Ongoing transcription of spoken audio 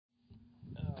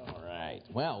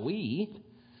Well, we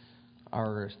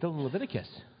are still in Leviticus,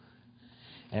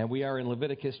 and we are in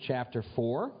Leviticus chapter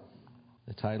 4.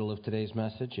 The title of today's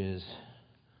message is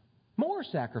More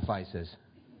Sacrifices.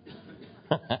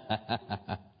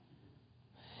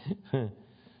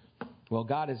 Well,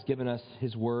 God has given us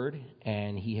His Word,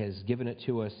 and He has given it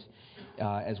to us,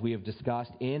 as we have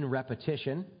discussed, in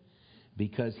repetition,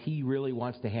 because He really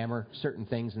wants to hammer certain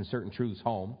things and certain truths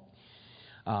home.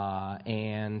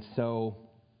 And so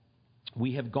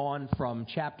we have gone from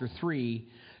chapter 3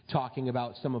 talking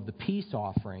about some of the peace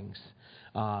offerings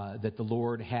that the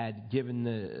Lord had given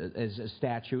as a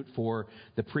statute for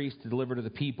the priest to deliver to the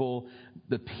people,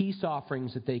 the peace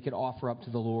offerings that they could offer up to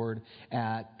the Lord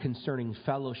concerning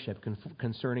fellowship,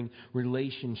 concerning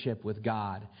relationship with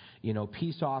God. You know,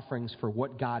 peace offerings for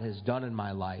what God has done in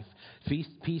my life.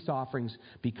 Peace offerings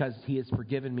because He has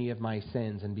forgiven me of my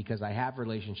sins and because I have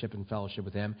relationship and fellowship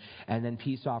with Him. And then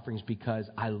peace offerings because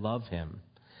I love Him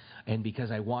and because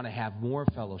I want to have more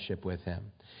fellowship with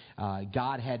Him.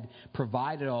 God had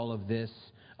provided all of this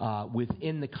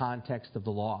within the context of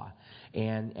the law.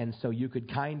 And so you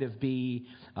could kind of be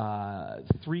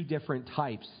three different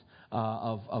types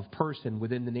of person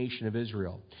within the nation of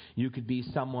Israel. You could be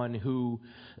someone who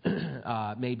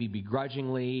maybe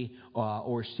begrudgingly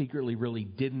or secretly really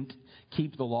didn't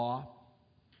keep the law.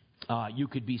 You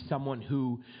could be someone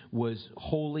who was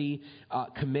wholly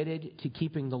committed to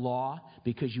keeping the law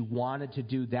because you wanted to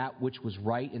do that which was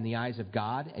right in the eyes of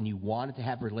God, and you wanted to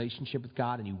have a relationship with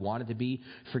God, and you wanted to be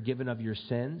forgiven of your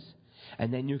sins.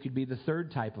 And then you could be the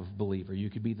third type of believer. You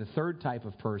could be the third type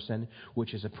of person,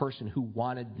 which is a person who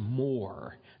wanted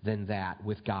more than that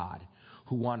with God,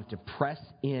 who wanted to press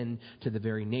in to the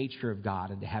very nature of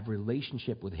God and to have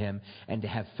relationship with Him and to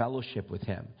have fellowship with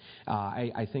Him.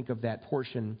 I think of that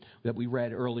portion that we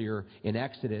read earlier in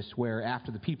Exodus where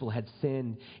after the people had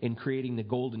sinned in creating the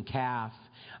golden calf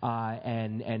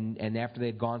and after they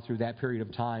had gone through that period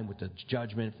of time with the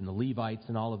judgment from the Levites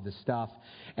and all of this stuff,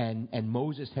 and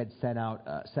Moses had set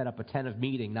up a tent of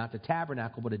meeting, not the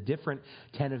tabernacle, but a different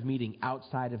tent of meeting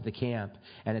outside of the camp.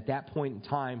 And at that point in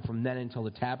time, from then until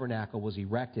the tabernacle was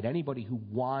erected, anybody who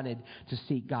wanted to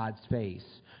seek God's face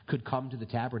could come to the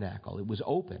tabernacle. It was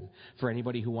open for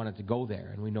anybody who wanted to go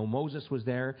there. And we know Moses was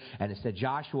there, and it said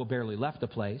Joshua barely left the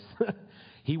place.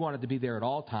 He wanted to be there at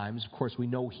all times. Of course, we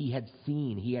know he had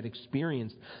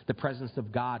experienced the presence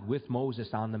of God with Moses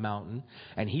on the mountain,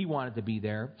 and he wanted to be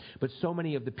there. But so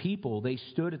many of the people, they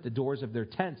stood at the doors of their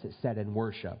tents, it said, and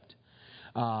worshipped.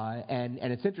 And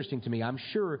it's interesting to me. I'm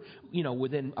sure,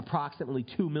 within approximately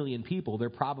 2 million people,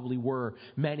 there probably were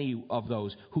many of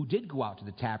those who did go out to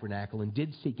the tabernacle and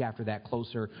did seek after that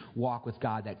closer walk with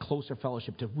God, that closer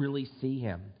fellowship to really see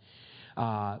Him.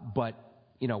 But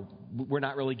we're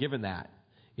not really given that.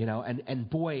 And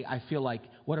boy, I feel like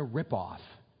what a ripoff.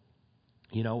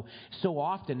 So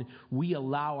often we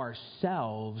allow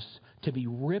ourselves to be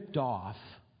ripped off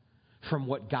from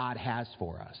what God has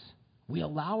for us. We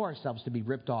allow ourselves to be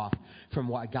ripped off from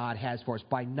what God has for us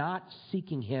by not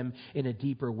seeking Him in a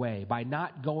deeper way, by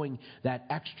not going that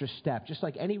extra step. Just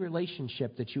like any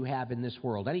relationship that you have in this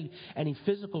world, any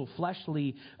physical,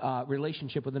 fleshly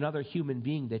relationship with another human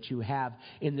being that you have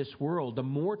in this world, the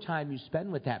more time you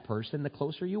spend with that person, the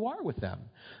closer you are with them.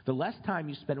 The less time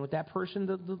you spend with that person,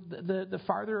 the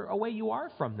farther away you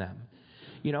are from them.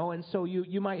 And so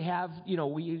you might have,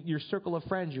 your circle of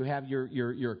friends. You have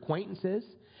your acquaintances.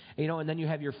 And then you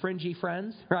have your fringy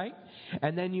friends, right?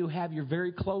 And then you have your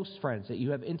very close friends that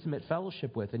you have intimate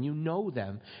fellowship with, and you know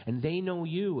them, and they know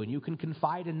you, and you can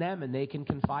confide in them, and they can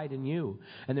confide in you.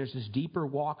 And there's this deeper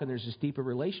walk, and there's this deeper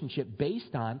relationship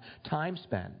based on time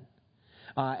spent.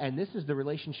 And this is the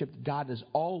relationship that God has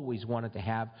always wanted to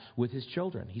have with His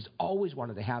children. He's always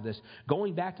wanted to have this,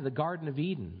 going back to the Garden of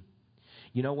Eden.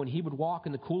 When He would walk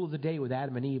in the cool of the day with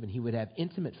Adam and Eve, and He would have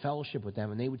intimate fellowship with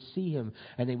them, and they would see Him,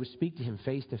 and they would speak to Him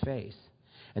face to face.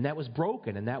 And that was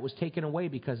broken, and that was taken away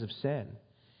because of sin.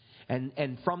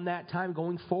 And from that time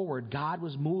going forward, God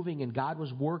was moving and God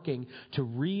was working to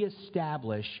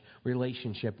reestablish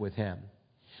relationship with Him.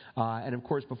 And of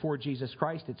course, before Jesus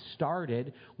Christ, it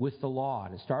started with the law,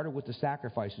 and it started with the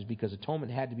sacrifices because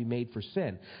atonement had to be made for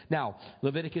sin. Now,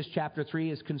 Leviticus chapter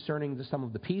 3 is concerning some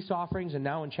of the peace offerings, and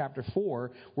now in chapter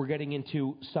 4, we're getting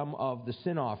into some of the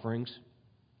sin offerings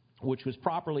which was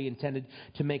properly intended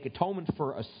to make atonement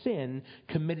for a sin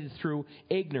committed through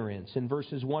ignorance. In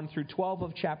verses 1 through 12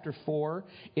 of chapter 4,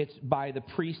 it's by the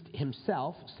priest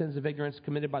himself, sins of ignorance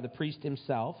committed by the priest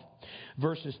himself.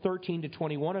 Verses 13 to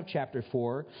 21 of chapter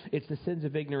 4, it's the sins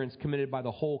of ignorance committed by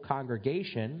the whole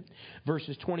congregation.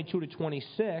 Verses 22 to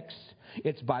 26,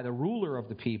 it's by the ruler of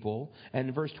the people.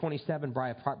 And verse 27, by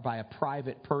a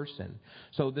private person.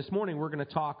 So this morning we're going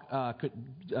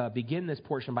to begin this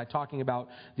portion by talking about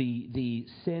the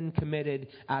sin committed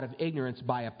out of ignorance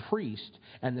by a priest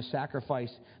and the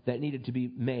sacrifice that needed to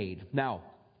be made. Now,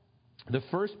 the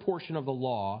first portion of the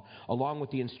law, along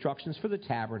with the instructions for the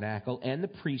tabernacle and the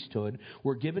priesthood,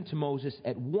 were given to Moses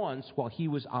at once while he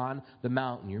was on the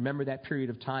mountain. You remember that period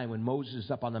of time when Moses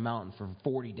is up on the mountain for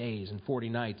 40 days and 40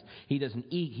 nights. He doesn't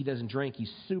eat, he doesn't drink.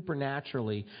 He's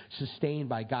supernaturally sustained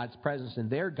by God's presence. And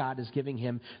there God is giving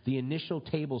him the initial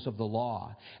tables of the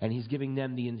law. And he's giving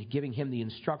him the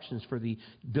instructions for the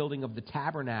building of the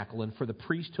tabernacle and for the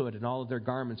priesthood and all of their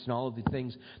garments and all of the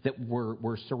things that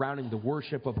were surrounding the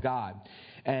worship of God.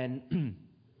 And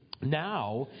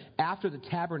now, after the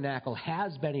tabernacle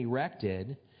has been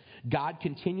erected, God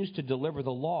continues to deliver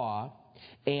the law,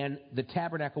 and the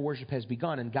tabernacle worship has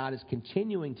begun, and God is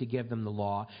continuing to give them the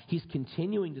law. He's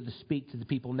continuing to speak to the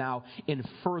people now in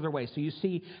further ways. So you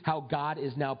see how God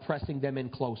is now pressing them in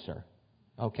closer.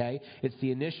 Okay? It's the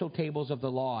initial tables of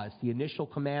the law. It's the initial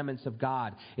commandments of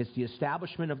God. It's the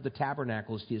establishment of the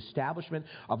tabernacle. It's the establishment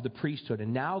of the priesthood.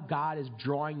 And now God is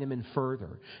drawing them in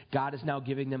further. God is now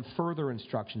giving them further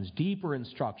instructions, deeper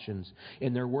instructions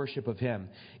in their worship of Him.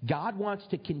 God wants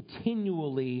to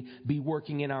continually be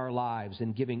working in our lives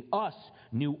and giving us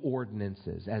new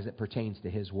ordinances as it pertains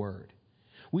to His Word.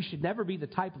 We should never be the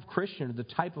type of Christian or the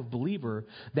type of believer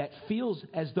that feels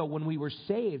as though when we were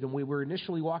saved and we were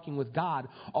initially walking with God,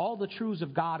 all the truths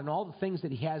of God and all the things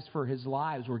that He has for His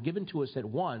lives were given to us at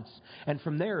once, and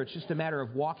from there it's just a matter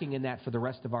of walking in that for the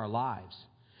rest of our lives.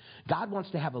 God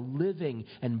wants to have a living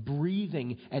and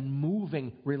breathing and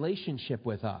moving relationship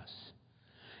with us.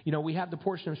 You know, we have the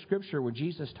portion of Scripture where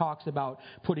Jesus talks about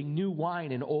putting new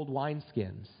wine in old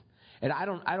wineskins. And I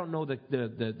don't know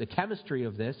the chemistry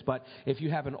of this, but if you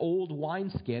have an old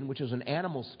wineskin, which is an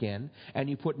animal skin, and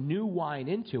you put new wine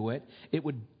into it,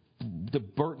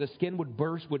 the skin would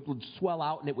burst, would swell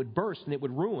out, and it would burst, and it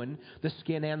would ruin the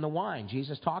skin and the wine.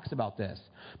 Jesus talks about this.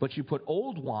 But you put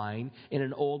old wine in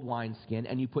an old wineskin,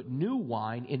 and you put new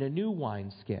wine in a new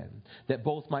wineskin, that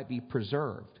both might be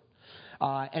preserved.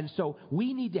 And so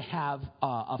we need to have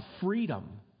a freedom,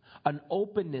 an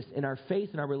openness in our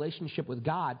faith and our relationship with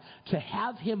God to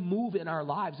have Him move in our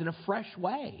lives in a fresh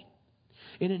way,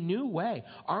 in a new way.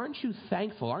 Aren't you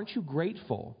thankful? Aren't you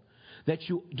grateful that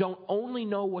you don't only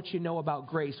know what you know about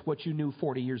grace, what you knew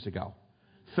 40 years ago,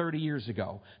 30 years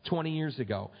ago, 20 years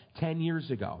ago, 10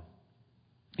 years ago?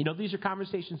 You know, these are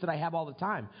conversations that I have all the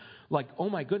time. Like, oh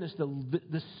my goodness,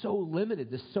 the so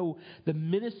limited, the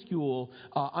minuscule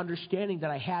understanding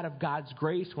that I had of God's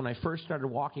grace when I first started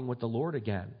walking with the Lord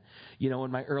again, you know,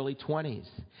 in my early 20s.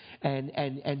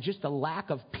 And just the lack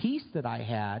of peace that I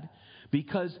had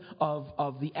because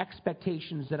of the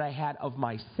expectations that I had of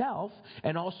myself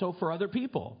and also for other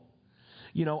people.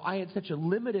 You know, I had such a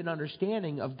limited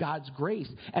understanding of God's grace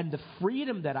and the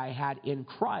freedom that I had in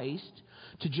Christ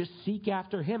to just seek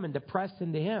after Him and to press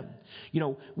into Him. You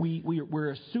know,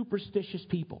 we're a superstitious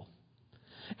people.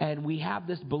 And we have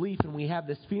this belief and we have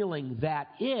this feeling that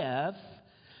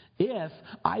if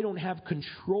I don't have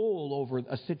control over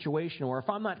a situation, or if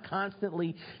I'm not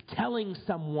constantly telling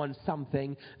someone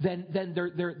something, then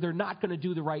they're not going to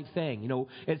do the right thing. You know,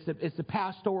 it's the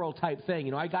pastoral type thing.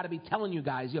 You know, I got to be telling you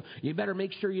guys, you better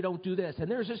make sure you don't do this. And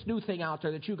there's this new thing out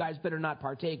there that you guys better not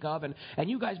partake of, and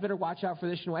you guys better watch out for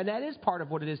this. And that is part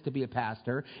of what it is to be a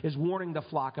pastor, is warning the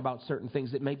flock about certain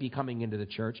things that may be coming into the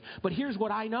church. But here's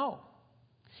what I know.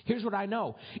 Here's what I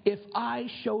know. If I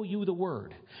show you the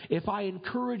Word, if I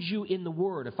encourage you in the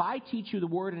Word, if I teach you the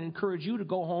Word and encourage you to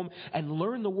go home and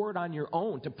learn the Word on your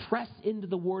own, to press into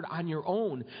the Word on your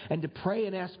own, and to pray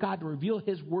and ask God to reveal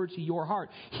His Word to your heart,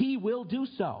 He will do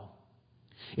so.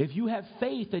 If you have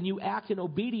faith and you act in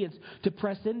obedience to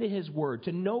press into His Word,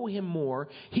 to know Him more,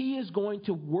 He is going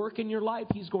to work in your life.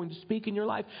 He's going to speak in your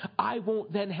life. I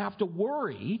won't then have to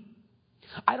worry.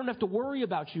 I don't have to worry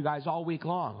about you guys all week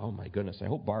long. Oh, my goodness, I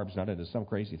hope Barb's not into some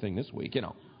crazy thing this week, you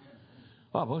know.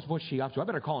 Oh, what's she up to? I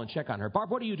better call and check on her. Barb,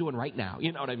 what are you doing right now?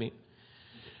 You know what I mean?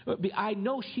 I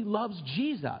know she loves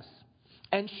Jesus,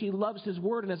 and she loves His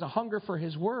Word and has a hunger for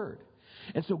His Word.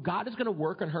 And so God is going to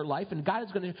work in her life, and God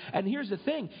is going to, and here's the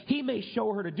thing, He may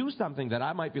show her to do something that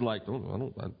I might be like,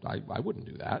 oh, I wouldn't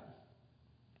do that.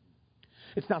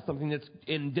 It's not something that's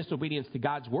in disobedience to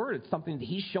God's word. It's something that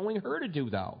he's showing her to do,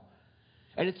 though.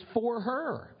 And it's for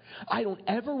her. I don't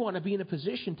ever want to be in a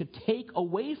position to take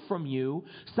away from you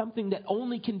something that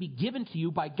only can be given to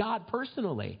you by God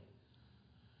personally,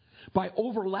 by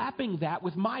overlapping that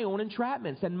with my own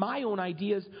entrapments and my own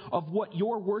ideas of what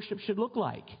your worship should look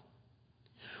like.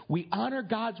 We honor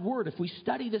God's word if we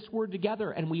study this word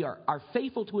together and we are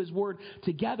faithful to his word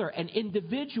together, and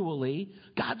individually,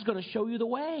 God's going to show you the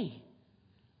way.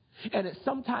 And at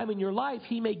some time in your life,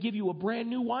 he may give you a brand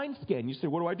new wineskin. You say,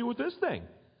 what do I do with this thing?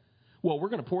 Well, we're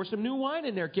going to pour some new wine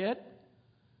in there, kid.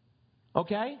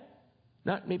 Okay?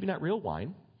 Maybe not real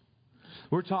wine.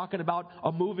 We're talking about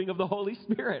a moving of the Holy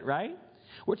Spirit, right?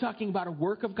 We're talking about a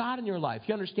work of God in your life.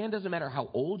 You understand, it doesn't matter how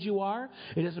old you are.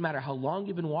 It doesn't matter how long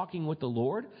you've been walking with the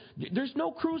Lord. There's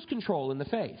no cruise control in the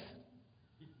faith.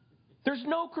 There's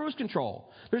no cruise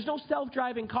control. There's no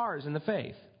self-driving cars in the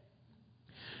faith.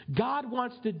 God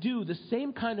wants to do the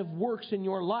same kind of works in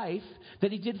your life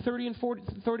that he did 30 and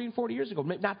 40 years ago.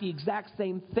 Not the exact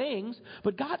same things,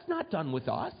 but God's not done with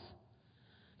us.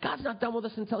 God's not done with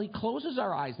us until he closes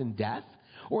our eyes in death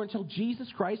or until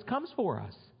Jesus Christ comes for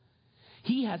us.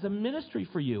 He has a ministry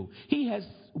for you. He has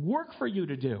work for you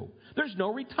to do. There's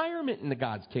no retirement in the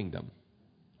God's kingdom,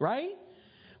 right?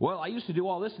 Well, I used to do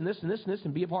all this and this and this and this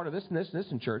and be a part of this and this and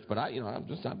this in church, but I'm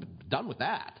done with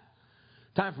that.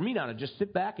 Time for me now to just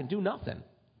sit back and do nothing.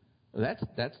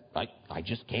 I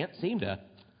just can't seem to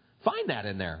find that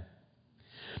in there.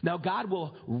 Now, God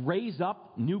will raise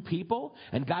up new people,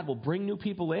 and God will bring new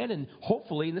people in, and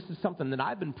hopefully, and this is something that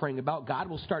I've been praying about, God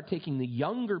will start taking the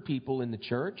younger people in the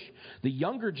church, the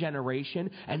younger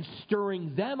generation, and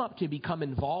stirring them up to become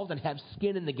involved and have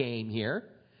skin in the game here,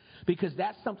 because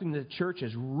that's something that the church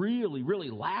has really, really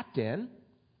lacked in.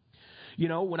 You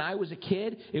know, when I was a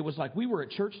kid, it was like we were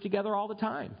at church together all the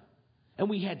time. And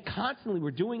we had constantly,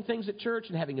 we're doing things at church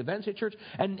and having events at church,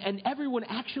 and everyone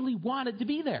actually wanted to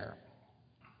be there.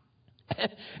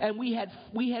 And we had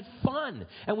fun,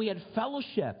 and we had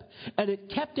fellowship, and it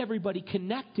kept everybody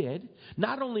connected,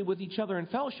 not only with each other in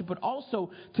fellowship, but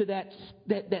also to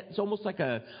that's almost like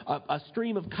a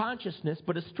stream of consciousness,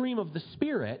 but a stream of the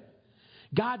Spirit.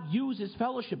 God uses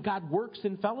fellowship. God works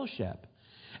in fellowship.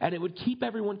 And it would keep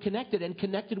everyone connected and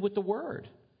connected with the Word.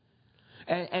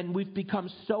 And we've become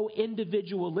so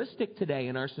individualistic today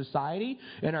in our society,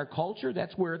 in our culture.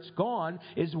 That's where it's gone,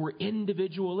 is we're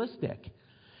individualistic.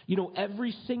 You know,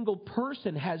 every single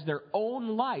person has their own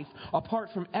life apart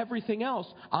from everything else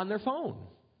on their phone.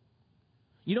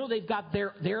 You know, they've got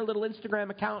their little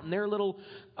Instagram account and their little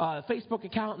Facebook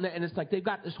account, and it's like they've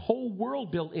got this whole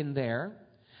world built in there,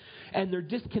 and they're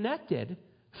disconnected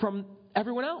from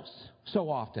everyone else so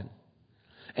often.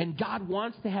 And God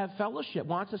wants to have fellowship,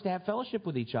 wants us to have fellowship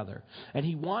with each other. And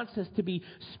he wants us to be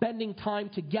spending time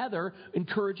together,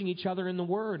 encouraging each other in the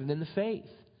Word and in the faith.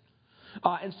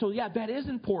 And so, that is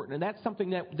important. And that's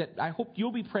something that I hope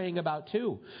you'll be praying about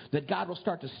too, that God will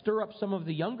start to stir up some of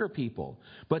the younger people.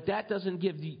 But that doesn't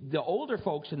give the older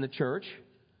folks in the church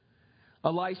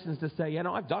a license to say,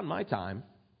 I've done my time.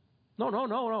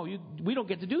 No. We don't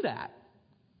get to do that.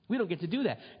 We don't get to do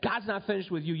that. God's not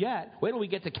finished with you yet. Wait till we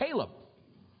get to Caleb.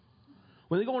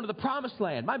 When they go into the promised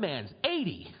land, my man's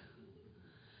 80.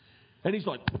 And he's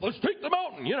like, let's take the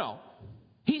mountain,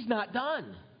 He's not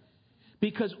done.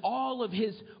 Because all of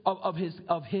his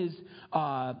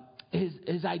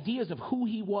ideas of who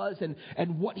he was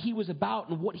and what he was about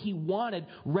and what he wanted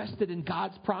rested in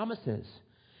God's promises.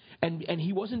 And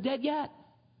he wasn't dead yet.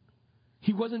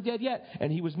 He wasn't dead yet,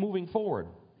 and he was moving forward.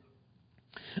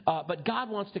 But God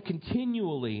wants to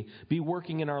continually be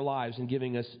working in our lives and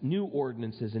giving us new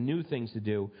ordinances and new things to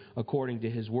do according to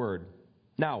his word.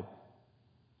 Now,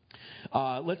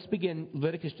 let's begin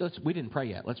Leviticus. We didn't pray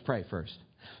yet. Let's pray first.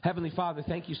 Heavenly Father,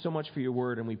 thank you so much for your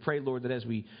word, and we pray, Lord, that as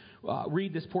we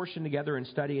read this portion together and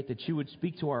study it, that you would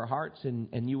speak to our hearts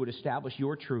and you would establish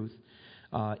your truth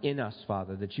in us,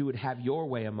 Father, that you would have your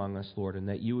way among us, Lord, and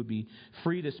that you would be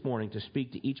free this morning to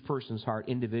speak to each person's heart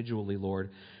individually,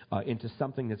 Lord, into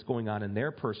something that's going on in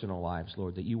their personal lives,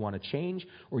 Lord, that you want to change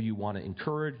or you want to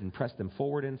encourage and press them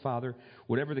forward in, Father.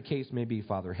 Whatever the case may be,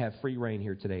 Father, have free reign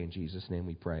here today. In Jesus' name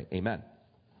we pray. Amen.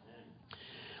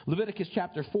 Leviticus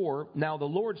chapter 4, now the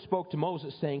Lord spoke to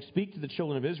Moses, saying, speak to the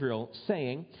children of Israel,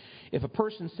 saying, if a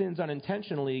person sins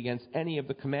unintentionally against any of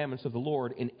the commandments of the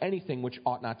Lord in anything which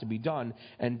ought not to be done,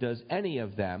 and does any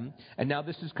of them, and now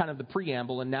this is kind of the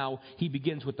preamble, and now he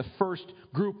begins with the first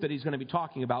group that he's going to be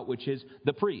talking about, which is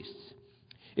the priests.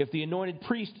 If the anointed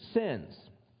priest sins,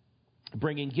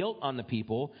 bringing guilt on the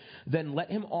people, then let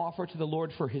him offer to the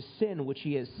Lord for his sin which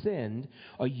he has sinned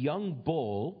a young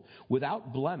bull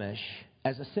without blemish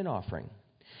as a sin offering.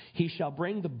 He shall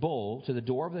bring the bull to the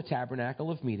door of the tabernacle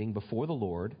of meeting before the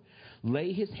Lord,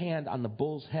 lay his hand on the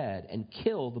bull's head, and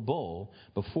kill the bull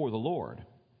before the Lord.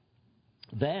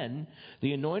 Then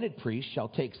the anointed priest shall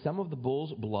take some of the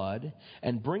bull's blood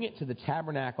and bring it to the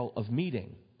tabernacle of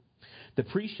meeting. The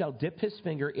priest shall dip his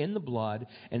finger in the blood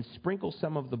and sprinkle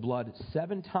some of the blood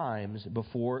 7 times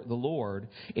before the Lord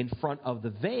in front of the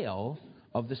veil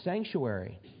of the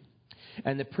sanctuary.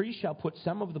 And the priest shall put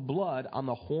some of the blood on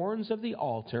the horns of the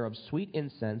altar of sweet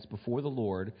incense before the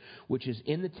Lord, which is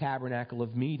in the tabernacle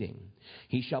of meeting.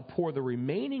 He shall pour the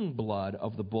remaining blood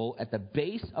of the bull at the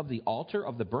base of the altar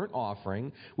of the burnt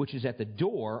offering, which is at the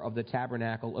door of the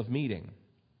tabernacle of meeting.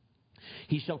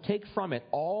 He shall take from it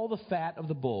all the fat of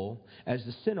the bull as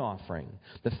the sin offering,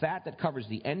 the fat that covers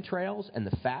the entrails and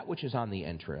the fat which is on the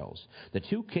entrails, the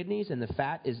 2 kidneys and the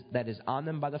fat that is on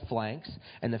them by the flanks,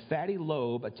 and the fatty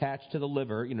lobe attached to the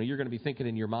liver. You know, you're going to be thinking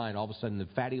in your mind all of a sudden the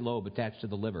fatty lobe attached to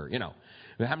the liver. You know,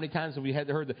 how many times have we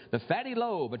heard the fatty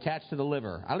lobe attached to the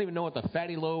liver? I don't even know what the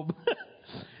fatty lobe,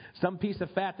 some piece of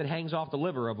fat that hangs off the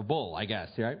liver of a bull, I guess,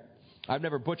 right? I've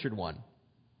never butchered one.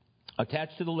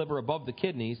 Attached to the liver above the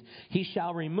kidneys, he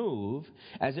shall remove,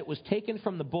 as it was taken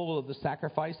from the bull of the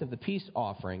sacrifice of the peace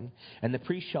offering, and the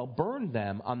priest shall burn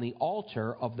them on the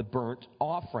altar of the burnt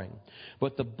offering.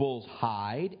 But the bull's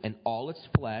hide and all its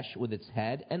flesh, with its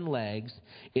head and legs,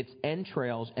 its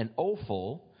entrails and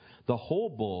offal, the whole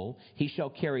bull, he shall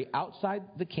carry outside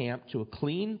the camp to a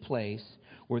clean place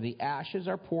where the ashes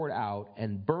are poured out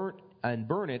and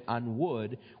burn it on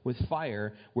wood with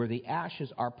fire. Where the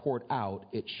ashes are poured out,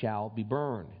 it shall be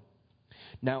burned.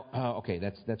 Now, okay,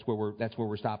 that's where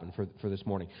we're stopping for this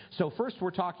morning. So first,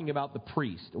 we're talking about the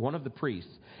priest, one of the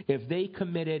priests, if they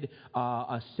committed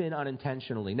a sin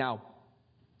unintentionally. Now,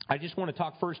 I just want to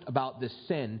talk first about this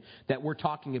sin that we're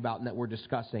talking about and that we're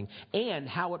discussing, and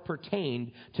how it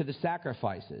pertained to the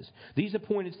sacrifices. These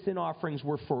appointed sin offerings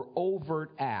were for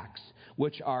overt acts,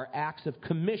 which are acts of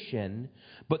commission,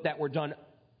 but that were done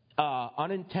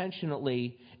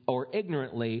unintentionally or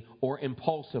ignorantly or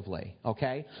impulsively,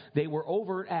 okay? They were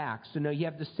overt acts. So now you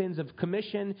have the sins of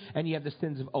commission and you have the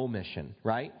sins of omission,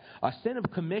 right? A sin of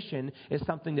commission is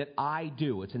something that I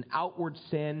do. It's an outward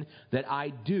sin that I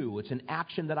do. It's an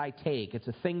action that I take. It's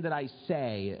a thing that I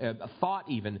say, a thought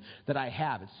even that I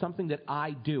have. It's something that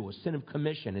I do. A sin of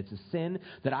commission. It's a sin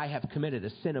that I have committed.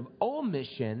 A sin of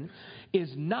omission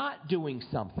is not doing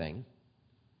something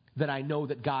that I know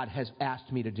that God has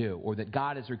asked me to do or that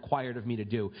God has required of me to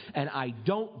do, and I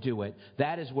don't do it.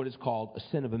 That is what is called a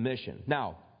sin of omission.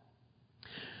 Now,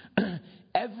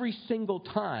 every single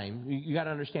time, you got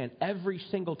to understand, every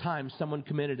single time someone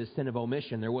committed a sin of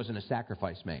omission, there wasn't a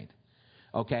sacrifice made.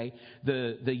 Okay?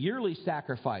 The yearly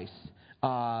sacrifice,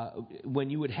 when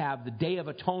you would have the Day of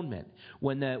Atonement,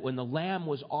 when the lamb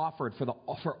was offered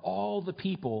for all the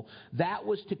people, that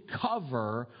was to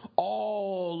cover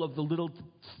all of the little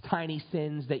tiny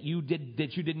sins that you did,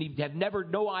 that you didn't even have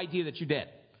no idea that you did.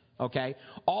 Okay?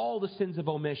 All the sins of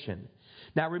omission.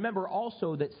 Now remember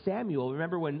also that Samuel,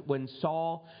 when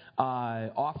Saul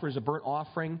offers a burnt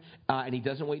offering and he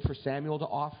doesn't wait for Samuel to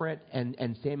offer it,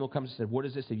 and Samuel comes and said, "What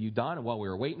is this have you done?" And, "Well, we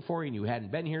were waiting for you and you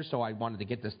hadn't been here, so I wanted to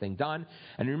get this thing done."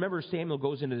 And remember, Samuel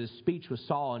goes into this speech with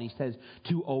Saul and he says,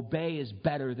 "To obey is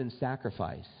better than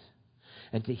sacrifice,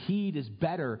 and to heed is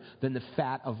better than the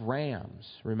fat of rams."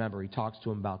 Remember, he talks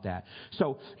to him about that.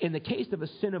 So in the case of a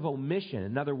sin of omission,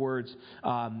 in other words,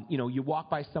 you walk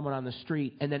by someone on the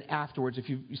street, and then afterwards,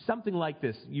 something like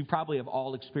this, you probably have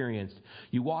all experienced.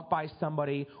 You walk by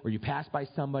somebody or you pass by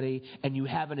somebody, and you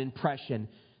have an impression,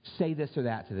 say this or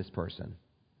that to this person.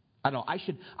 I don't know,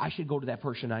 I should go to that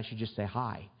person and I should just say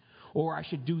hi. Or I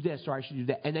should do this or I should do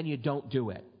that. And then you don't do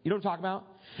it. You know what I'm talking about?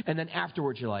 And then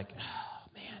afterwards you're like,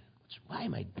 why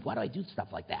do I do stuff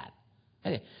like that?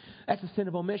 That's a sin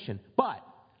of omission. But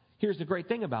here's the great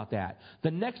thing about that.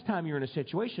 The next time you're in a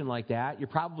situation like that, you're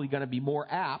probably going to be more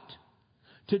apt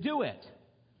to do it,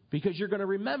 because you're going to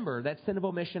remember that sin of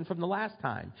omission from the last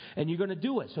time, and you're going to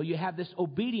do it. So you have this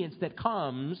obedience that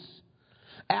comes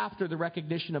after the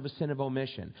recognition of a sin of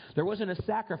omission. There wasn't a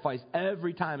sacrifice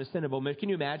every time a sin of omission. Can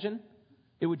you imagine?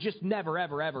 It would just never,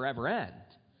 ever, ever, ever end.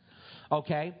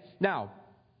 Okay? Now,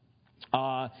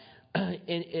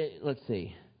 let's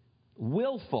see.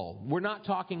 Willful. We're not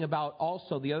talking about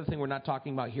also, the other thing we're not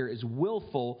talking about here is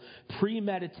willful,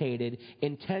 premeditated,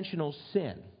 intentional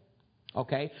sin.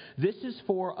 Okay? This is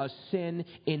for a sin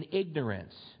in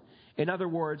ignorance. In other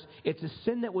words, it's a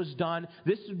sin that was done.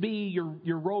 This would be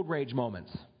your road rage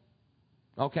moments.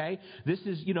 Okay? This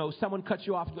is, someone cuts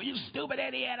you off and goes, "You stupid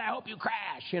idiot, I hope you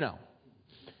crash," And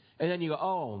then you go,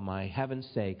 "Oh, my heaven's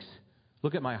sakes,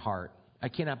 look at my heart." I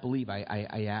cannot believe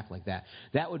I act like that.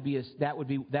 That would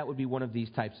be one of these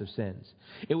types of sins.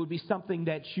 It would be something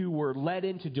that you were led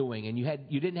into doing, and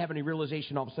you didn't have any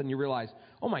realization. All of a sudden, you realize,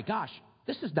 oh my gosh,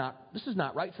 this is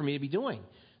not right for me to be doing.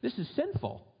 This is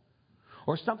sinful.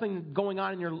 Or something going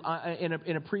on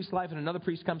in a priest's life, and another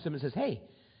priest comes to him and says, hey,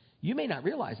 you may not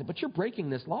realize it, but you're breaking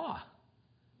this law.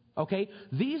 Okay?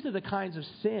 These are the kinds of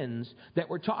sins that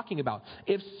we're talking about.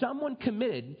 If someone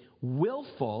committed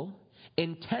willful,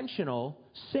 intentional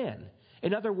sin,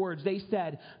 in other words, they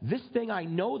said, this thing I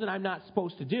know that I'm not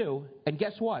supposed to do, and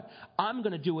guess what? I'm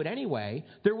going to do it anyway.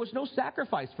 There was no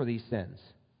sacrifice for these sins.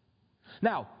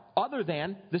 Now, other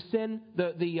than the sin,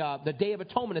 the Day of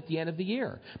Atonement at the end of the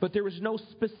year. But there was no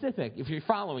specific, if you're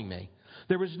following me,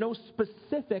 there was no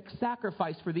specific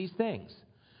sacrifice for these things.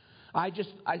 I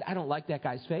don't like that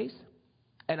guy's face,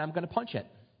 and I'm going to punch it.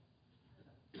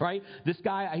 Right? This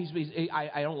guy,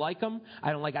 I don't like him.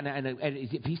 I don't like, and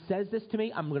if he says this to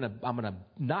me, I'm gonna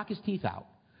knock his teeth out.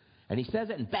 And he says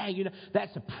it, and bang,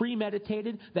 that's a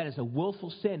premeditated, that is a willful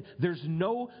sin. There's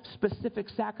no specific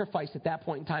sacrifice at that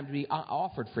point in time to be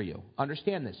offered for you.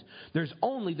 Understand this. There's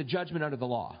only the judgment under the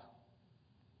law.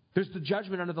 There's the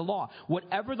judgment under the law.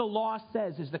 Whatever the law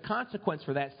says is the consequence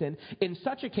for that sin. In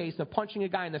such a case of punching a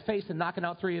guy in the face and knocking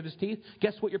out 3 of his teeth,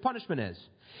 guess what your punishment is?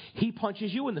 He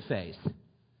punches you in the face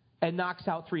and knocks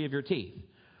out 3 of your teeth.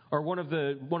 Or one of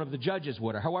the judges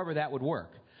would, or however that would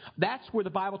work. That's where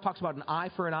the Bible talks about an eye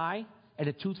for an eye and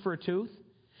a tooth for a tooth.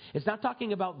 It's not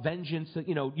talking about vengeance that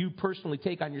you personally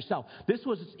take on yourself. This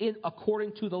was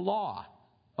according to the law.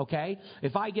 Okay?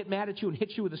 If I get mad at you and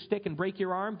hit you with a stick and break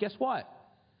your arm, guess what?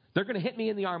 They're going to hit me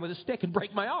in the arm with a stick and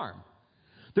break my arm.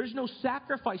 There's no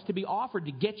sacrifice to be offered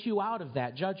to get you out of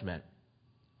that judgment.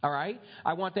 All right?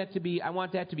 I want that to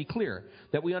be clear,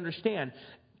 that we understand.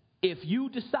 If you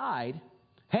decide,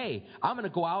 hey, I'm going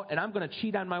to go out and I'm going to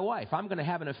cheat on my wife, I'm going to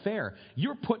have an affair,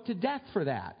 you're put to death for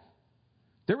that.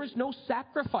 There is no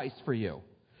sacrifice for you.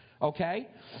 Okay?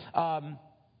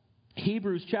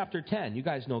 Hebrews chapter 10. You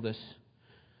guys know this.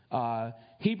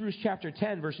 Hebrews chapter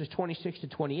 10, verses 26 to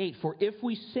 28. For if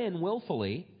we sin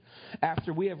willfully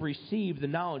after we have received the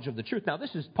knowledge of the truth. Now,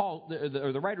 this is Paul,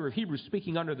 the writer of Hebrews,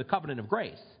 speaking under the covenant of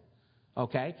grace.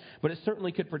 Okay? But it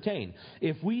certainly could pertain.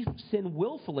 If we sin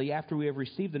willfully after we have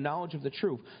received the knowledge of the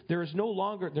truth, there no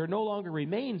longer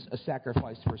remains a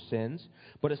sacrifice for sins,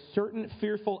 but a certain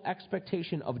fearful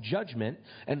expectation of judgment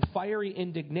and fiery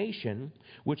indignation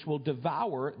which will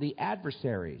devour the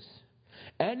adversaries.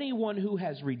 Anyone who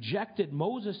has rejected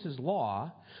Moses'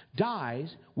 law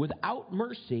dies without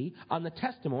mercy on the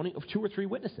testimony of 2 or 3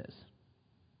 witnesses.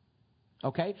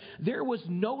 Okay? There was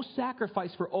no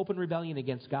sacrifice for open rebellion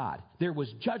against God. There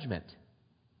was judgment.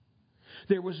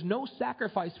 There was no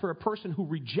sacrifice for a person who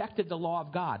rejected the law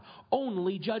of God.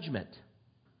 Only judgment.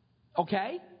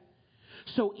 Okay?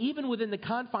 So even within the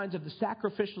confines of the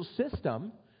sacrificial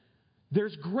system,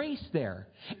 there's grace there.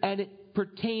 And it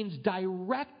pertains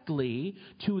directly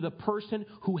to the person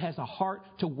who has a heart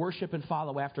to worship and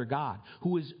follow after God,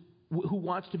 who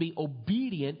wants to be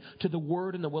obedient to the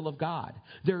word and the will of God.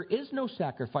 There is no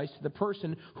sacrifice to the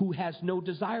person who has no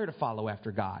desire to follow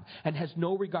after God and has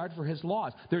no regard for his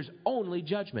laws. There's only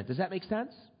judgment. Does that make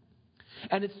sense?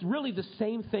 And it's really the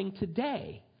same thing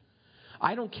today.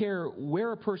 I don't care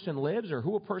where a person lives or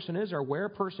who a person is or where a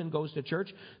person goes to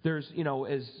church. There's,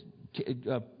 as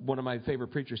one of my favorite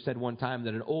preachers said one time,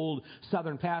 that an old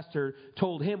Southern pastor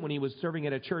told him when he was serving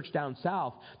at a church down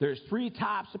south, there's 3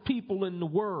 types of people in the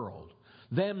world.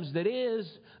 Thems that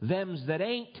is, thems that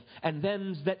ain't, and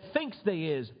thems that thinks they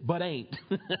is, but ain't.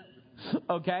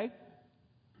 Okay?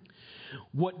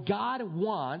 What God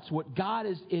wants, what God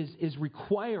is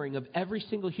requiring of every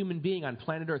single human being on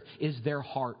planet Earth is their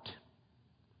heart.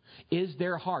 Is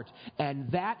their heart.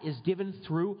 And that is given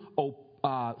through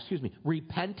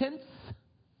repentance,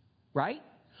 right?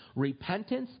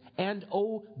 Repentance and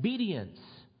obedience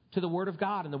to the Word of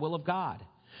God and the will of God.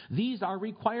 These are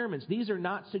requirements. These are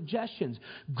not suggestions.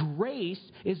 Grace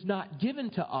is not given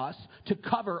to us to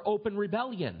cover open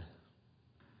rebellion.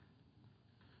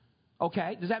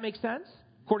 Okay? Does that make sense?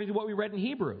 According to what we read in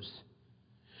Hebrews.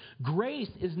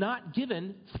 Grace is not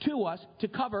given to us to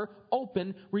cover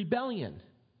open rebellion.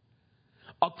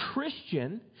 A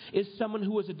Christian is someone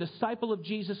who is a disciple of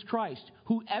Jesus Christ,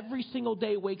 who every single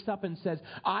day wakes up and says,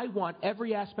 I want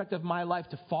every aspect of my life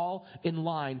to fall in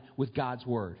line with God's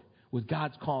Word, with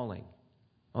God's calling.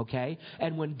 Okay?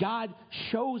 And when God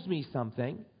shows me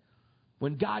something,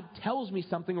 when God tells me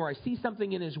something, or I see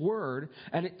something in His Word,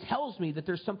 and it tells me that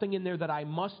there's something in there that I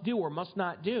must do or must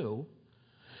not do,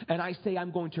 and I say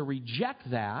I'm going to reject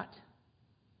that,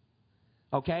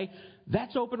 Okay?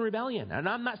 That's open rebellion. And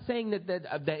I'm not saying that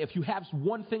if you have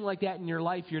one thing like that in your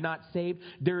life, you're not saved.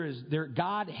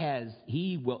 God has,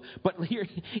 He will. But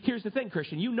here's the thing,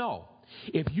 Christian. You know,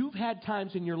 if you've had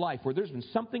times in your life where there's been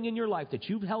something in your life that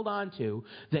you've held on to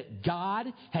that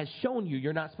God has shown you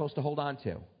you're not supposed to hold on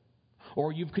to,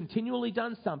 or you've continually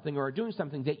done something or are doing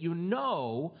something that you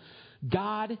know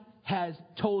God has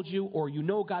told you, or you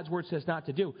know God's Word says not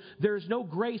to do, there's no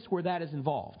grace where that is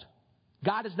involved.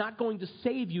 God is not going to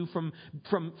save you from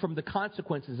the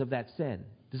consequences of that sin.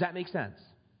 Does that make sense?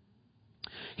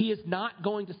 He is not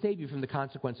going to save you from the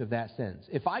consequence of that sin.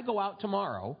 If I go out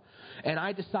tomorrow and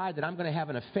I decide that I'm going to have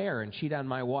an affair and cheat on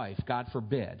my wife, God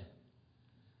forbid,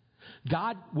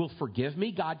 God will forgive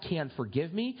me. God can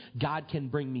forgive me. God can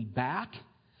bring me back.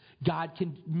 God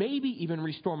can maybe even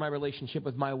restore my relationship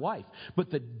with my wife. But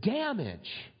the damage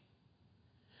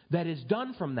that is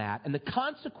done from that and the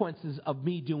consequences of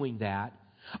me doing that,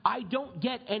 I don't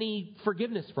get any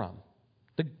forgiveness from.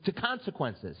 The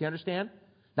consequences, you understand?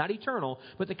 Not eternal,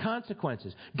 but the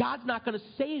consequences. God's not going to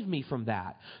save me from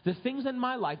that. The things in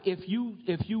my life, if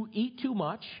you eat too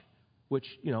much, which,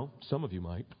 some of you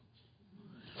might,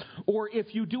 or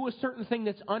if you do a certain thing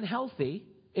that's unhealthy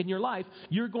in your life,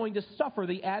 you're going to suffer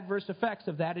the adverse effects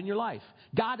of that in your life.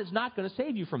 God is not going to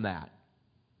save you from that.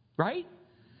 Right?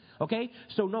 Okay?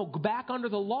 So no, back under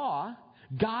the law,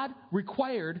 God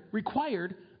required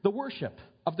the worship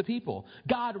of the people.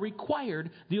 God required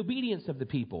the obedience of the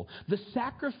people. The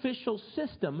sacrificial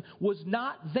system was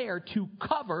not there to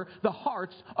cover the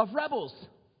hearts of rebels.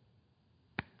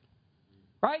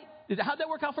 Right? How'd that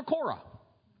work out for Korah?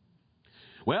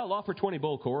 Well, offer 20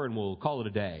 bull core and we'll call it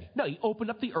a day. No, he opened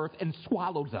up the earth and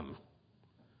swallowed them.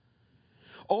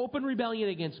 Open rebellion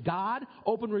against God,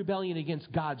 open rebellion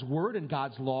against God's word and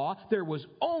God's law. There was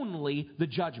only the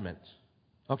judgment.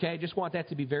 Okay, I just want that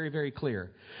to be very, very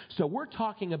clear. So we're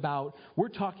talking about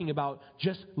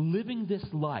just living this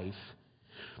life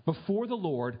before the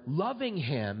Lord, loving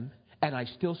Him, and I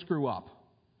still screw up.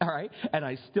 All right? And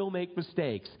I still make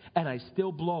mistakes, and I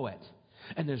still blow it.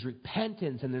 And there's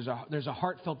repentance, and there's a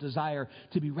heartfelt desire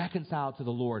to be reconciled to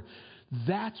the Lord.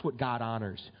 That's what God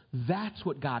honors. That's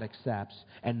what God accepts.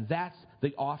 And that's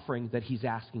the offering that He's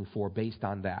asking for based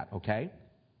on that, okay?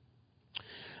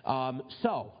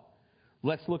 So,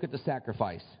 let's look at the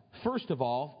sacrifice. First of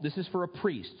all, this is for a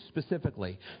priest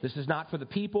specifically. This is not for the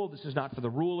people. This is not for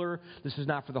the ruler. This is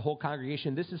not for the whole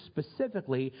congregation. This is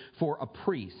specifically for a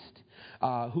priest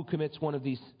who commits one of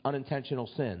these unintentional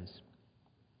sins.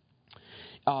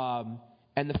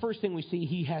 And the first thing we see,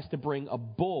 he has to bring a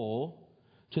bull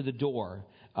to the door.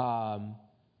 A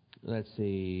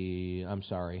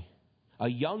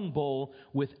young bull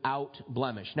without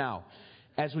blemish. Now,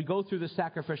 as we go through the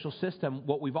sacrificial system,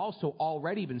 what we've also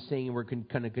already been seeing, and we're going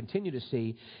to continue to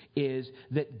see, is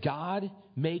that God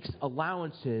makes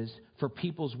allowances for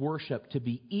people's worship to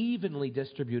be evenly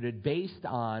distributed based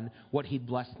on what He'd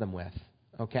blessed them with.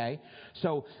 Okay?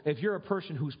 So if you're a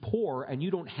person who's poor and you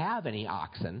don't have any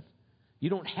oxen, you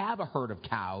don't have a herd of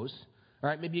cows, all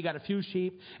right, maybe you got a few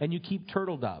sheep and you keep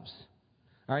turtle doves,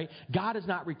 all right, God is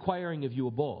not requiring of you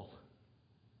a bull.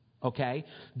 Okay?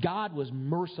 God was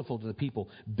merciful to the people.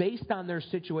 Based on their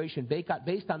situation,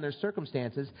 based on their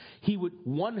circumstances,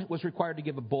 one was required to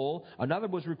give a bull, another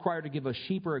was required to give a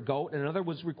sheep or a goat, and another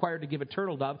was required to give a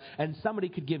turtle dove, and somebody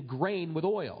could give grain with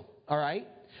oil. All right?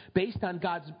 Based on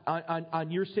on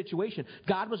your situation.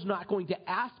 God was not going to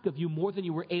ask of you more than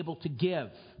you were able to give.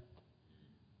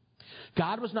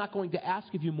 God was not going to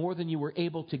ask of you more than you were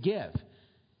able to give.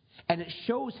 And it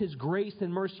shows His grace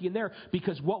and mercy in there,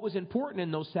 because what was important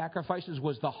in those sacrifices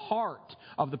was the heart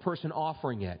of the person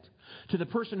offering it. To the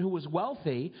person who was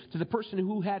wealthy, to the person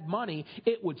who had money,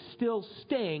 it would still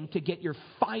sting to get your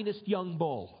finest young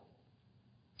bull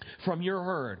from your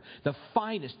herd, the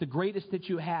finest, the greatest that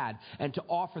you had, and to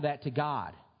offer that to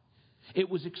God. It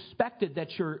was expected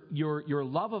that your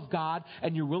love of God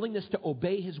and your willingness to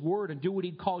obey His word and do what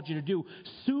He called you to do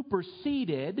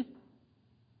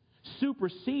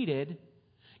superseded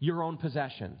your own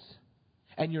possessions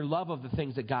and your love of the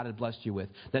things that God had blessed you with.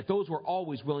 That those were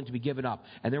always willing to be given up.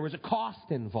 And there was a cost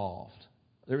involved.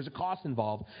 There was a cost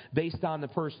involved based on the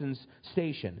person's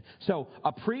station. So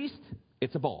a priest,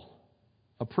 it's a bull.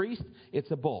 A priest, it's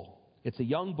a bull. It's a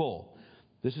young bull.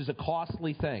 This is a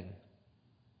costly thing.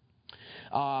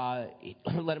 A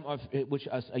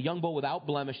young bull without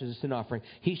blemish is a sin offering.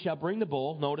 He shall bring the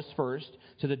bull, notice first,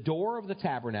 to the door of the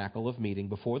tabernacle of meeting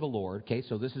before the Lord. Okay,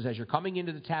 so this is as you're coming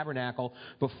into the tabernacle,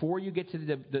 before you get to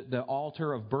the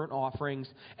altar of burnt offerings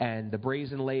and the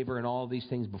brazen laver and all of these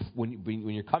things. When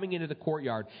you're coming into the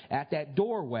courtyard, at that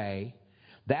doorway,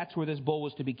 That's where this bull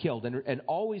was to be killed. And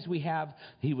always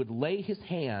he would lay his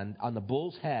hand on the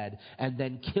bull's head and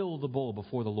then kill the bull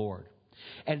before the Lord.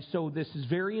 And so this is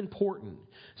very important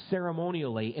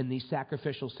ceremonially in these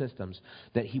sacrificial systems,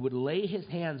 that he would lay his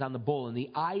hands on the bull. And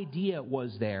the idea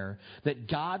was there that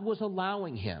God was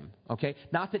allowing him, okay,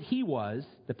 not that he was,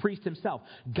 the priest himself,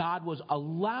 God was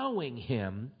allowing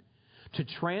him to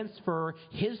transfer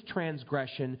his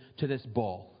transgression to this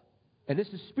bull. And this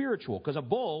is spiritual, because a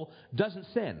bull doesn't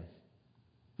sin.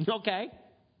 Okay?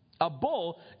 A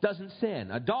bull doesn't sin.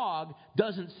 A dog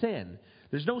doesn't sin.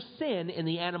 There's no sin in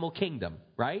the animal kingdom,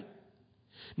 right?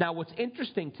 Now, what's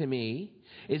interesting to me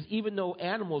is even though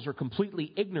animals are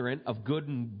completely ignorant of good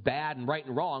and bad and right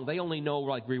and wrong, they only know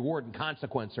like reward and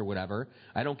consequence or whatever.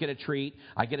 I don't get a treat.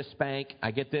 I get a spank.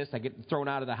 I get this. I get thrown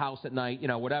out of the house at night,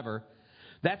 whatever.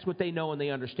 That's what they know and they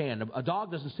understand. A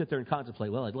dog doesn't sit there and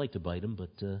contemplate, well, I'd like to bite him, but,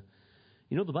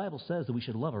 the Bible says that we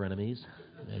should love our enemies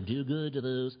and do good to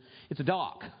those. It's a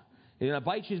dog. He's going to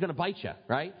bite you, he's going to bite you,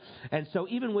 right? And so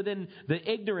even within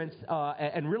the ignorance,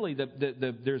 and really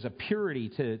there's a purity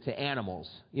to animals.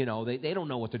 They don't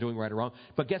know what they're doing right or wrong.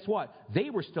 But guess what?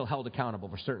 They were still held accountable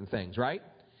for certain things, right?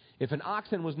 If an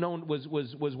oxen was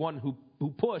one who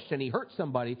pushed and he hurt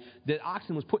somebody, the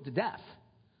oxen was put to death.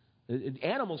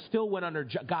 Animals still went under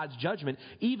God's judgment,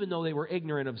 even though they were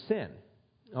ignorant of sin.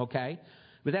 Okay?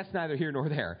 But that's neither here nor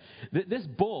there. This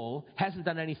bull hasn't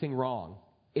done anything wrong.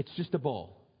 It's just a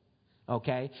bull.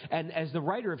 Okay? And as the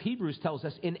writer of Hebrews tells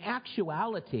us, in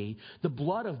actuality, the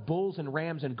blood of bulls and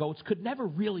rams and goats could never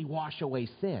really wash away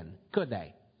sin, could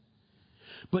they?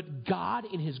 But God,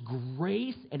 in His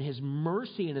grace and His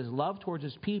mercy and His love towards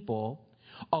His people,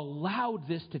 allowed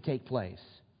this to take place,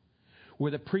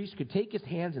 where the priest could take his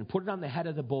hands and put it on the head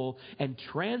of the bull and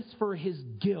transfer his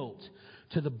guilt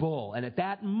to the bull. And at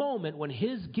that moment, when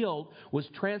his guilt was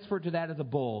transferred to that of the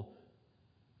bull,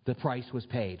 the price was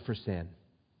paid for sin.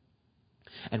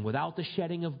 And without the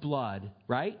shedding of blood,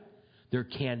 right, there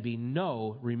can be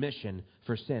no remission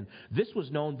for sin. This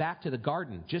was known back to the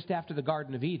garden, just after the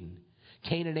Garden of Eden.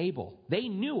 Cain and Abel, they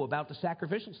knew about the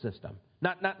sacrificial system.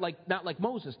 Not like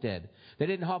Moses did. They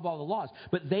didn't have all the laws.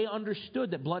 But they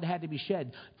understood that blood had to be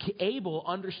shed. Abel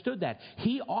understood that.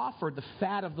 He offered the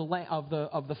fat of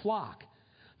the flock,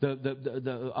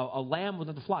 a lamb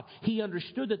within the flock. He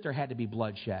understood that there had to be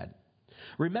blood shed.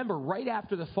 Remember, right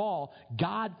after the fall,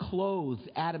 God clothed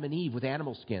Adam and Eve with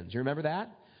animal skins. You remember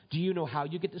that? Do you know how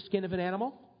you get the skin of an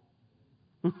animal?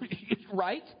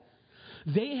 Right?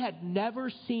 They had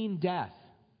never seen death.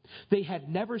 They had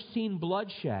never seen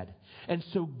bloodshed. And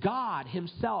so God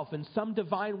Himself, in some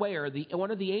divine way, or one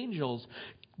of the angels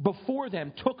before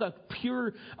them, took a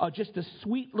pure, just a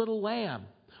sweet little lamb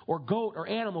or goat or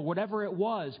animal, whatever it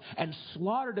was, and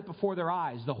slaughtered it before their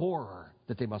eyes. The horror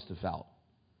that they must have felt,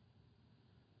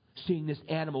 seeing this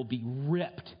animal be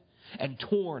ripped and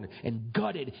torn and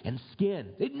gutted and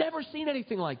skinned. They'd never seen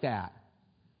anything like that.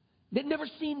 They'd never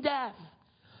seen death.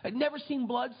 I'd never seen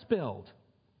blood spilled.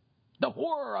 The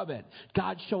horror of it.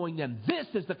 God showing them, this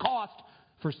is the cost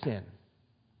for sin.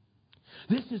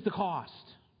 This is the cost.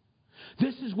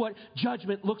 This is what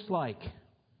judgment looks like.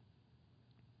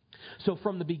 So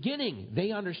from the beginning,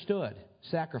 they understood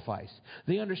sacrifice.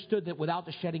 They understood that without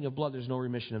the shedding of blood, there's no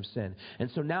remission of sin. And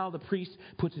so now the priest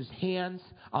puts his hands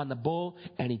on the bull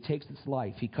and he takes its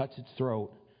life. He cuts its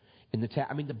throat.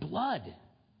 The blood.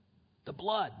 The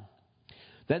blood.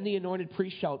 Then the anointed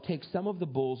priest shall take some of the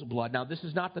bull's blood. Now, this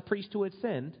is not the priest who had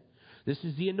sinned. This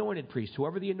is the anointed priest.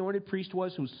 Whoever the anointed priest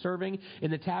was who's serving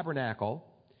in the tabernacle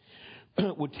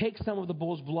would take some of the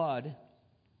bull's blood.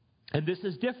 And this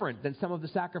is different than some of the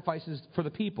sacrifices for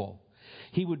the people.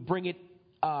 He would bring it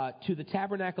to the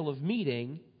tabernacle of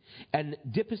meeting and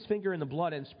dip his finger in the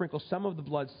blood and sprinkle some of the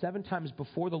blood 7 times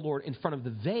before the Lord in front of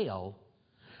the veil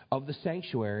of the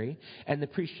sanctuary, and the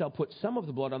priest shall put some of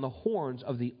the blood on the horns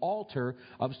of the altar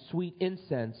of sweet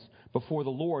incense before the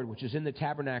Lord, which is in the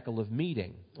tabernacle of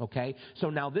meeting. Okay? So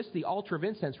now the altar of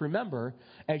incense, remember,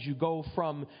 as you go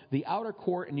from the outer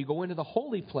court and you go into the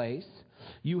holy place,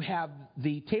 you have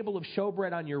the table of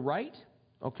showbread on your right.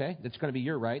 Okay? That's going to be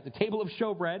your right. The table of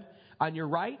showbread on your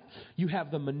right. You have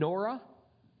the menorah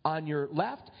on your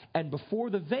left, and before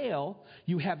the veil,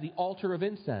 you have the altar of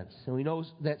incense. And we know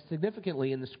that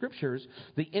significantly in the Scriptures,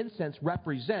 the incense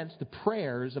represents the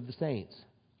prayers of the saints.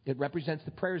 It represents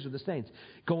the prayers of the saints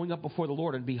going up before the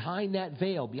Lord. And behind that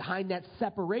veil, behind that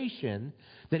separation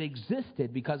that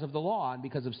existed because of the law and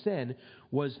because of sin,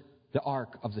 was the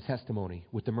ark of the testimony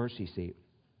with the mercy seat.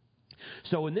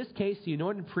 So in this case, the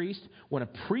anointed priest, when a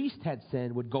priest had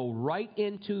sinned, would go right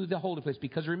into the holy place.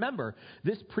 Because remember,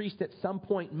 this priest at some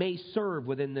point may serve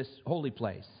within this holy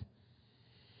place.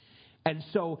 And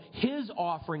so his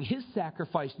offering, his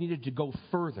sacrifice needed to go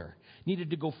further.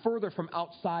 Needed to go further from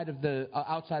outside of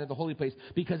the holy place,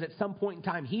 because at some point in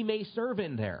time he may serve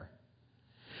in there.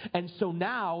 And so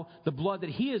now the blood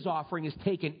that he is offering is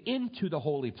taken into the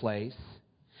holy place.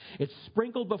 It's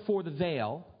sprinkled before the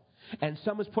veil, and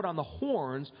some is put on the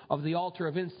horns of the altar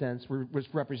of incense, which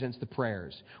represents the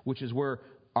prayers, which is where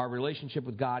our relationship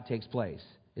with God takes place,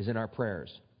 is in our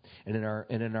prayers and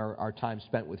in our time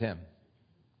spent with him.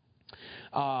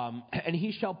 And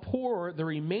he shall pour the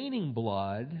remaining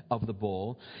blood of the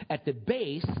bull at the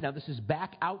base. Now this is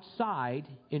back outside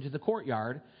into the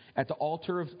courtyard at the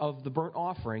altar of the burnt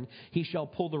offering. He shall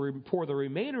pour the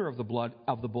remainder of the blood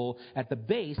of the bull at the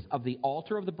base of the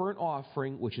altar of the burnt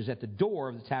offering, which is at the door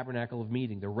of the tabernacle of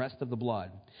meeting, the rest of the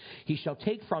blood. He shall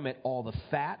take from it all the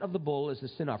fat of the bull as the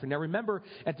sin offering. Now remember,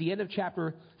 at the end of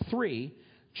chapter 3,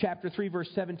 verse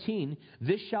 17,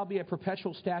 this shall be a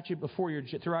perpetual statute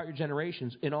throughout your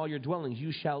generations. In all your dwellings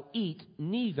you shall eat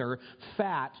neither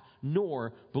fat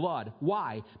nor blood.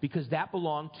 Why? Because that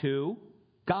belonged to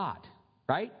God,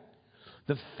 right?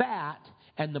 The fat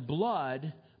and the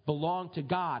blood belong to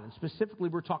God. And specifically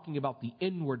we're talking about the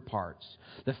inward parts,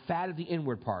 the fat of the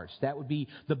inward parts. That would be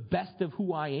the best of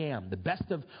who I am. The best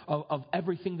of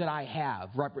everything that I have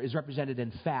is represented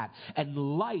in fat. And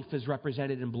life is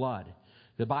represented in blood.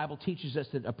 The Bible teaches us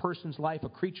that a person's life, a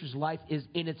creature's life, is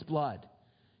in its blood.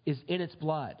 Is in its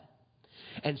blood.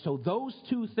 And so those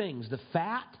two things, the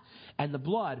fat and the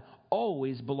blood,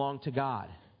 always belong to God.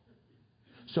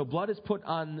 So blood is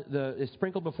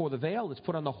sprinkled before the veil. It's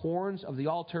put on the horns of the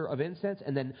altar of incense,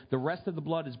 and then the rest of the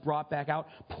blood is brought back out,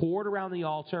 poured around the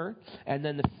altar, and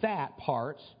then the fat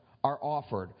parts are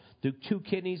offered. The 2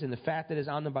 kidneys and the fat that is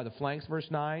on them by the flanks, verse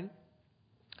 9.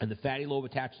 And the fatty lobe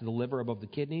attached to the liver above the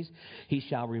kidneys, he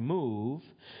shall remove,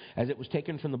 as it was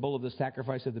taken from the bull of the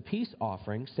sacrifice of the peace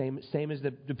offering, same as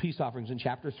the peace offerings in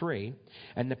chapter 3.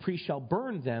 And the priest shall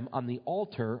burn them on the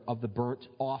altar of the burnt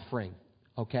offering.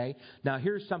 Okay? Now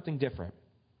here's something different.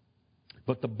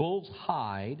 But the bull's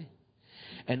hide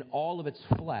and all of its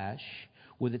flesh,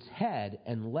 with its head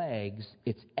and legs,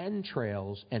 its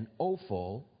entrails and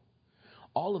offal,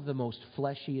 all of the most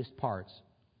fleshiest parts,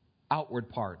 outward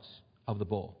parts of the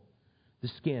bull, the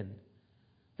skin,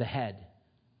 the head,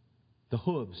 the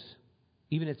hooves,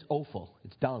 even its offal,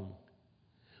 its dung,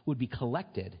 would be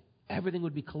collected. Everything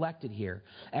would be collected here.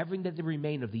 Everything that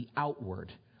remained of the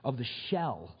outward, of the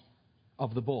shell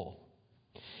of the bull,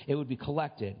 it would be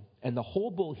collected. And the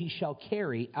whole bull he shall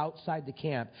carry outside the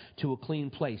camp to a clean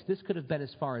place. This could have been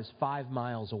as far as 5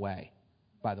 miles away,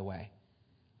 by the way.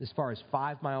 As far as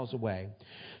 5 miles away,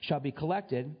 shall be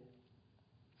collected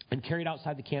and carried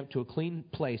outside the camp to a clean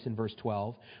place, in verse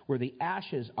 12, where the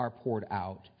ashes are poured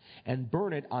out, and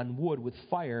burn it on wood with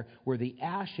fire. Where the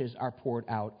ashes are poured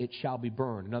out, it shall be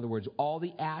burned. In other words, all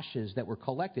the ashes that were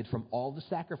collected from all the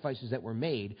sacrifices that were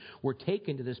made were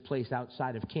taken to this place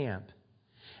outside of camp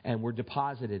and were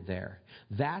deposited there.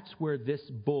 That's where this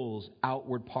bull's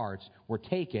outward parts were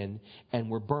taken and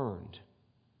were burned.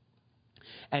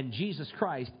 And Jesus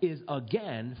Christ is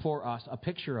again for us a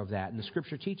picture of that. And the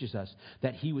Scripture teaches us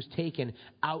that he was taken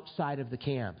outside of the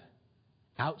camp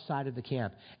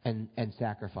and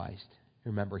sacrificed.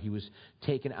 Remember, he was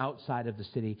taken outside of the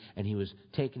city and he was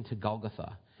taken to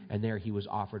Golgotha. And there he was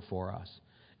offered for us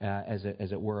as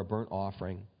it were a burnt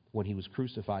offering when he was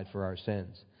crucified for our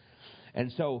sins.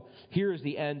 And so here is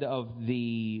the end of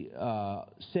the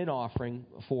sin offering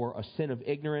for a sin of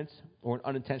ignorance or an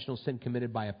unintentional sin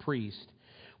committed by a priest.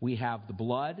 We have the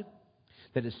blood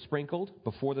that is sprinkled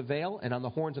before the veil and on the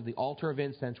horns of the altar of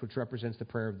incense, which represents the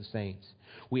prayer of the saints.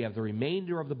 We have the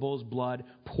remainder of the bull's blood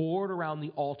poured around the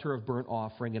altar of burnt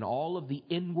offering, and all of the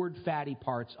inward fatty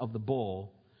parts of the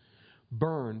bull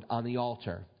burned on the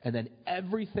altar. And then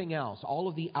everything else, all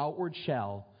of the outward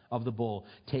shell of the bull,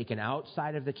 taken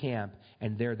outside of the camp,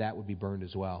 and there that would be burned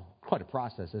as well. Quite a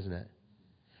process, isn't it?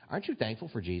 Aren't you thankful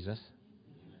for Jesus?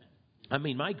 I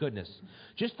mean, my goodness,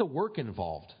 just the work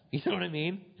involved. You know what I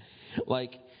mean?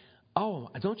 Like, oh,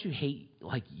 don't you hate,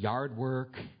 like, yard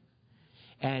work?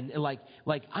 And, like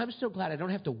I'm so glad I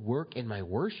don't have to work in my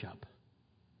worship.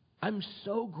 I'm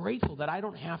so grateful that I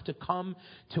don't have to come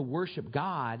to worship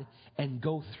God and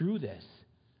go through this.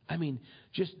 I mean,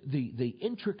 just the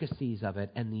intricacies of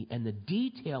it and the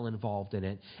detail involved in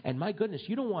it. And my goodness,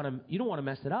 you don't want to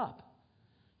mess it up.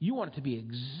 You want it to be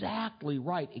exactly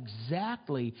right,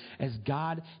 exactly as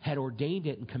God had ordained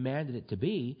it and commanded it to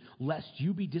be, lest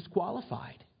you be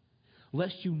disqualified,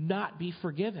 lest you not be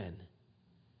forgiven.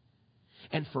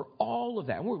 And for all of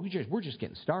that, we're just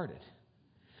getting started.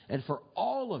 And for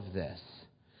all of this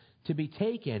to be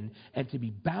taken and to be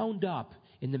bound up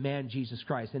in the man Jesus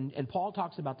Christ. And Paul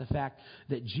talks about the fact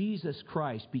that Jesus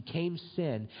Christ became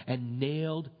sin and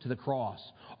nailed to the cross.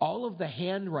 All of the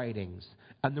handwritings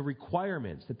and the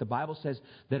requirements that the Bible says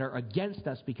that are against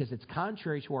us because it's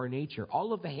contrary to our nature,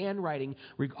 all of the handwriting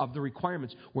of the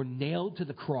requirements were nailed to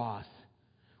the cross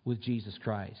with Jesus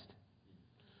Christ.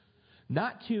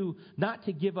 Not to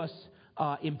give us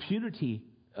impunity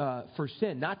for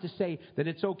sin, not to say that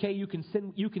it's okay, you can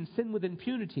sin with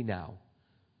impunity now.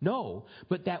 No,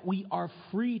 but that we are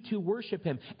free to worship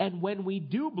Him. And when we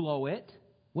do blow it,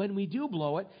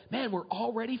 man, we're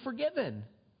already forgiven.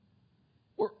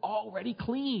 We're already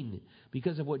clean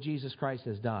because of what Jesus Christ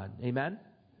has done. Amen?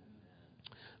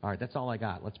 All right, that's all I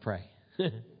got. Let's pray.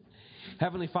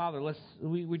 Heavenly Father,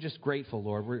 we're just grateful,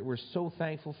 Lord. We're so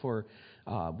thankful for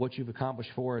what you've accomplished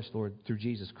for us, Lord, through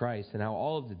Jesus Christ, and how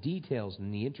all of the details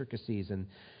and the intricacies and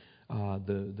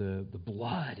the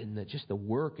blood and just the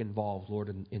work involved,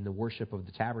 Lord, in the worship of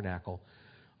the tabernacle,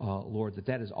 Lord,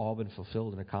 that has all been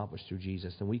fulfilled and accomplished through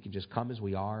Jesus. And we can just come as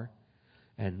we are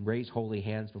and raise holy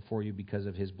hands before you because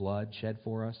of His blood shed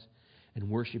for us and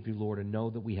worship you, Lord, and know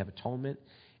that we have atonement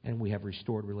and we have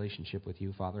restored relationship with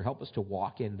you, Father. Help us to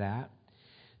walk in that,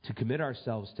 to commit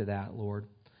ourselves to that, Lord,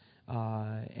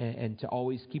 and to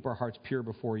always keep our hearts pure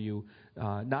before you,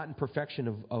 not in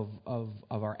perfection of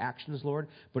our actions, Lord,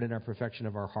 but in our perfection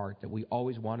of our heart, that we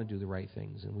always want to do the right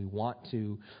things, and we want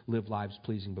to live lives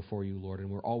pleasing before you, Lord, and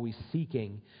we're always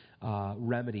seeking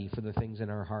remedy for the things in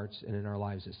our hearts and in our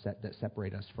lives that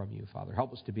separate us from you, Father.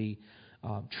 Help us to be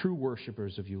true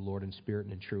worshipers of you, Lord, in spirit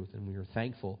and in truth, and we are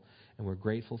thankful and we're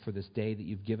grateful for this day that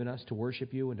you've given us to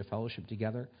worship you and to fellowship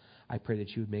together. I pray that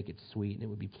you would make it sweet and it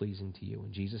would be pleasing to you.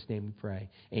 In Jesus' name we pray.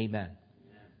 Amen.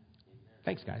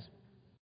 Thanks, guys.